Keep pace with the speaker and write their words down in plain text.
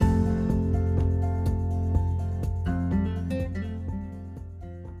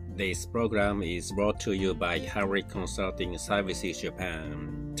This program is brought to you by Harry Consulting Services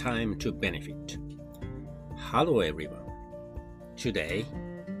Japan. Time to benefit. Hello everyone. Today,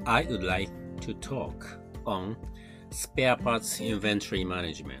 I would like to talk on spare parts inventory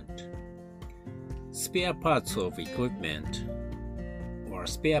management. Spare parts of equipment or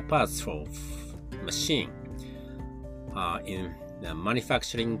spare parts of machine in the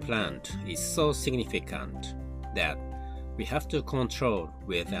manufacturing plant is so significant that we have to control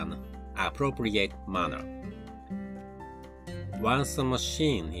with an appropriate manner. Once a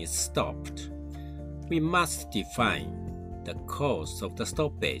machine is stopped, we must define the cause of the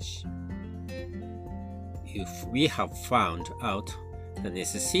stoppage. If we have found out the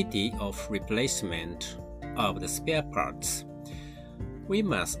necessity of replacement of the spare parts, we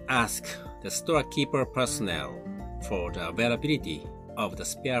must ask the storekeeper personnel for the availability of the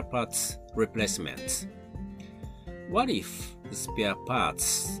spare parts replacements. What if the spare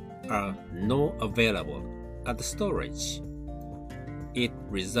parts are not available at the storage? It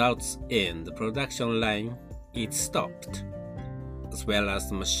results in the production line is stopped, as well as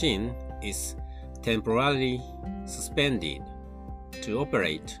the machine is temporarily suspended to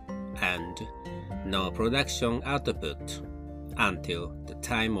operate and no production output until the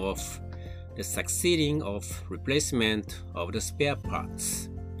time of the succeeding of replacement of the spare parts.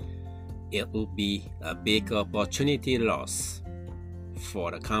 It will be a big opportunity loss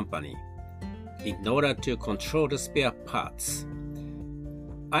for the company. In order to control the spare parts,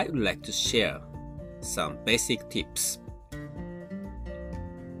 I would like to share some basic tips.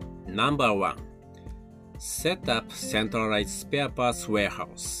 Number 1. Set up centralized spare parts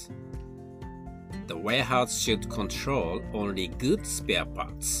warehouse. The warehouse should control only good spare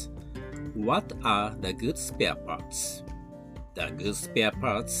parts. What are the good spare parts? The good spare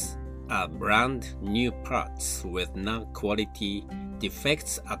parts are brand new parts with no quality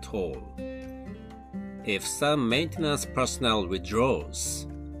defects at all. If some maintenance personnel withdraws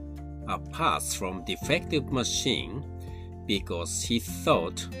a parts from defective machine because he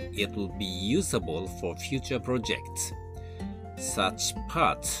thought it would be usable for future projects, such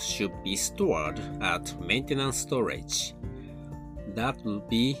parts should be stored at maintenance storage. That will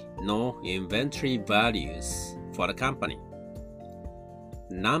be no inventory values for the company.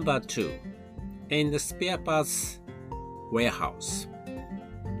 Number 2. In the spare parts warehouse,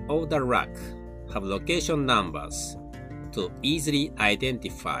 all the racks have location numbers to easily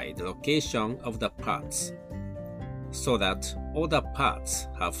identify the location of the parts, so that all the parts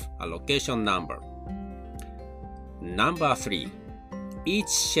have a location number. Number 3. Each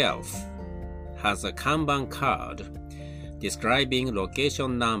shelf has a Kanban card describing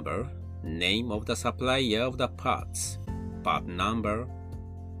location number, name of the supplier of the parts, part number,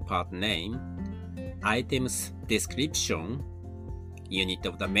 part name, items description, unit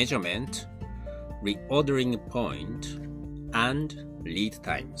of the measurement, reordering point, and lead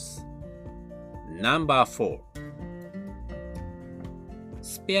times. Number 4.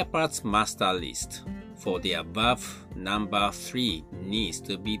 Spare parts master list for the above number 3 needs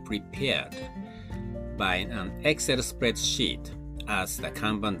to be prepared by an Excel spreadsheet as the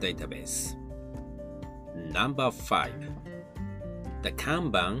Kanban database. Number 5. The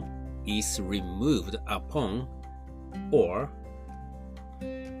Kanban is removed upon or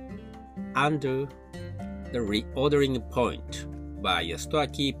under the reordering point by a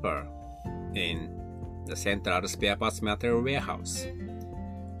storekeeper in the central spare parts material warehouse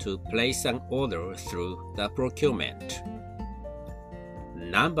to place an order through the procurement.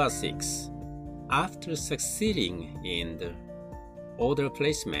 Number 6. After succeeding in the order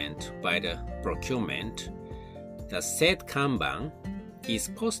placement by the procurement, the said Kanban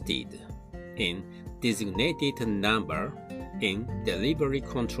is posted in designated number in delivery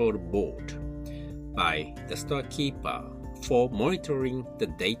control board by the storekeeper for monitoring the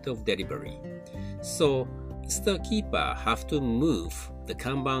date of delivery. So, storekeeper have to move the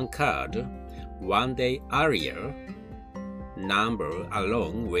Kanban card one day earlier number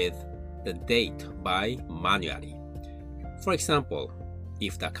along with the date by manually. For example,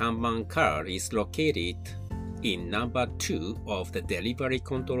 if the Kanban card is located in number 2 of the delivery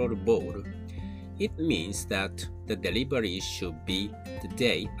control board, it means that the delivery should be the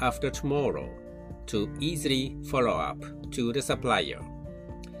day after tomorrow to easily follow up to the supplier.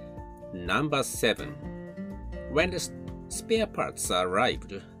 Number 7. When the spare parts are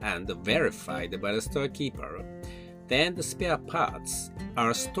arrived and verified by the storekeeper, then the spare parts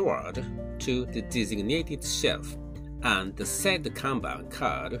are stored to the designated shelf and the said Kanban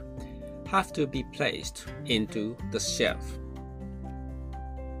card have to be placed into the shelf.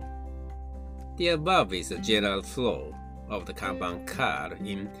 The above is the general flow of the Kanban card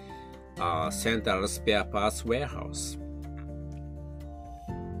in a central spare parts warehouse.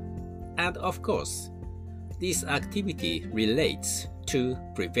 And of course, this activity relates to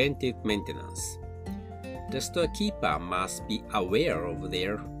preventive maintenance. The storekeeper must be aware of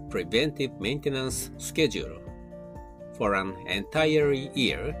their preventive maintenance schedule for an entire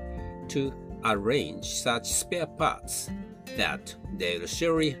year to arrange such spare parts that they'll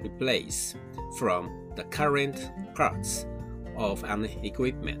surely replace from the current parts of an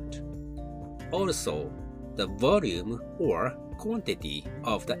equipment. Also, the volume or quantity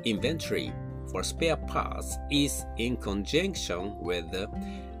of the inventory for spare parts is in conjunction with the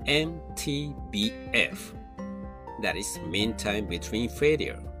MTBF, that is, mean time between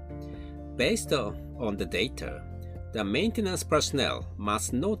failure. Based on the data, the maintenance personnel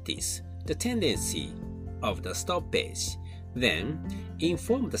must notice the tendency of the stoppage, then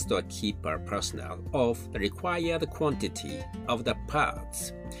inform the storekeeper personnel of the required quantity of the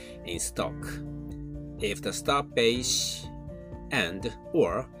parts in stock. If the stoppage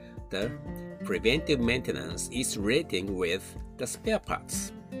and/or the preventive maintenance is relating with the spare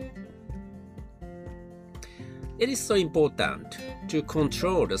parts. It is so important to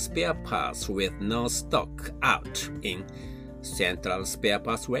control the spare parts with no stock out in central spare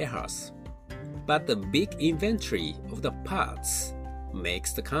parts warehouse. But the big inventory of the parts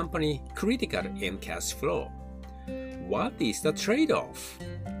makes the company critical in cash flow. What is the trade-off?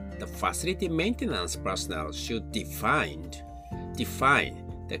 The facility maintenance personnel should define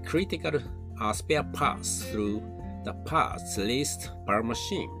the critical spare parts through the parts list per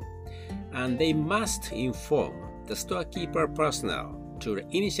machine, and they must inform the storekeeper personnel to the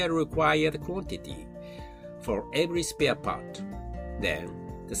initial required quantity for every spare part. Then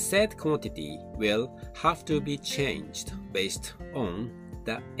the said quantity will have to be changed based on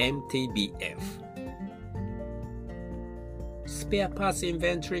the MTBF. Spare parts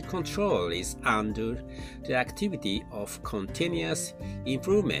inventory control is under the activity of continuous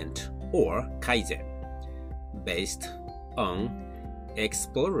improvement or Kaizen. Based on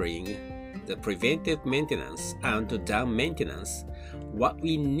exploring the preventive maintenance and down maintenance, what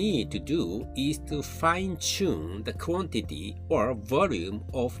we need to do is to fine-tune the quantity or volume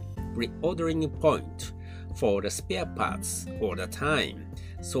of reordering point for the spare parts all the time,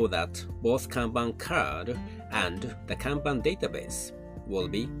 so that both Kanban card and the Kanban database will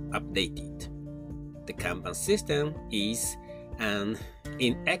be updated. The Kanban system is an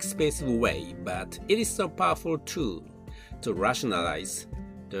inexpensive way, but it is a powerful tool to rationalize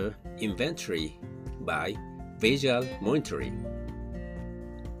the inventory by visual monitoring.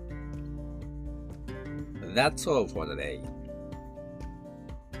 That's all for today.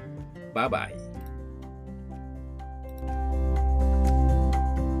 Bye-bye.